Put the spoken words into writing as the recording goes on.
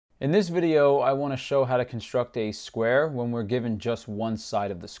In this video, I want to show how to construct a square when we're given just one side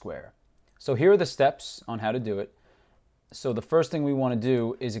of the square. So here are the steps on how to do it. So the first thing we want to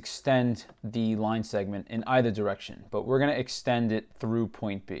do is extend the line segment in either direction, but we're going to extend it through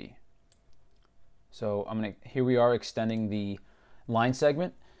point B. So here we are extending the line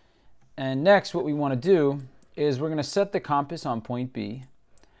segment. And next, what we want to do is we're going to set the compass on point B,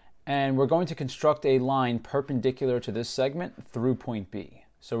 and we're going to construct a line perpendicular to this segment through point B.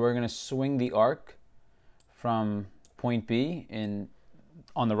 So we're going to swing the arc from point B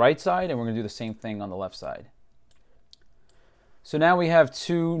on the right side, and we're going to do the same thing on the left side. So now we have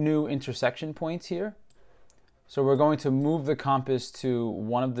two new intersection points here. So we're going to move the compass to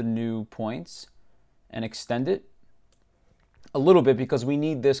one of the new points and extend it a little bit because we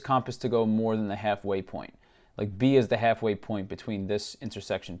need this compass to go more than the halfway point. Like B is the halfway point between this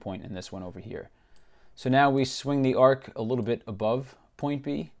intersection point and this one over here. So now we swing the arc a little bit above point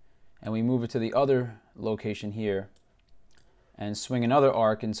B, and we move it to the other location here and swing another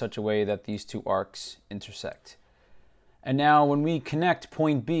arc in such a way that these two arcs intersect. And now when we connect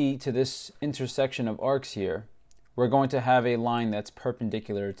point B to this intersection of arcs here, we're going to have a line that's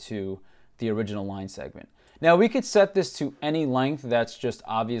perpendicular to the original line segment. Now we could set this to any length that's just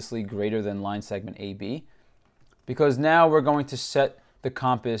obviously greater than line segment AB, because now we're going to set the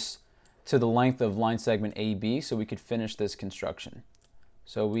compass to the length of line segment AB so we could finish this construction.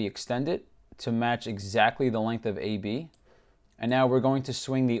 So we extend it to match exactly the length of AB. And now we're going to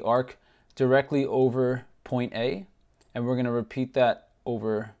swing the arc directly over point A, and we're going to repeat that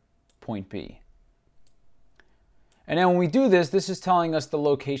over point B. And now when we do this, this is telling us the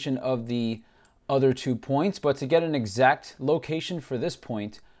location of the other 2 points, but to get an exact location for this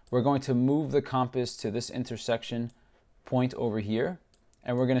point, we're going to move the compass to this intersection point over here,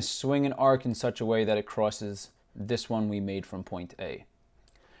 and we're going to swing an arc in such a way that it crosses this one we made from point A.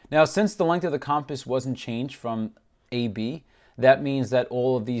 Now, since the length of the compass wasn't changed from AB, that means that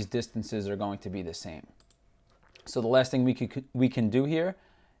all of these distances are going to be the same. So the last thing we can do here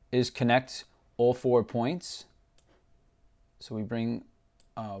is connect all 4 points. So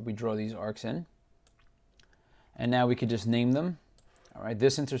we draw these arcs in, and now we could just name them. All right,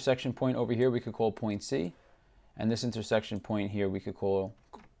 this intersection point over here we could call point C, and this intersection point here we could call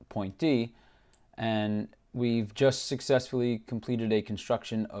point D, and we've just successfully completed a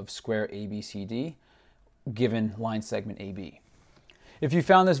construction of square ABCD given line segment AB. If you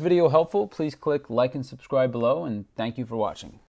found this video helpful, please click like and subscribe below, and thank you for watching.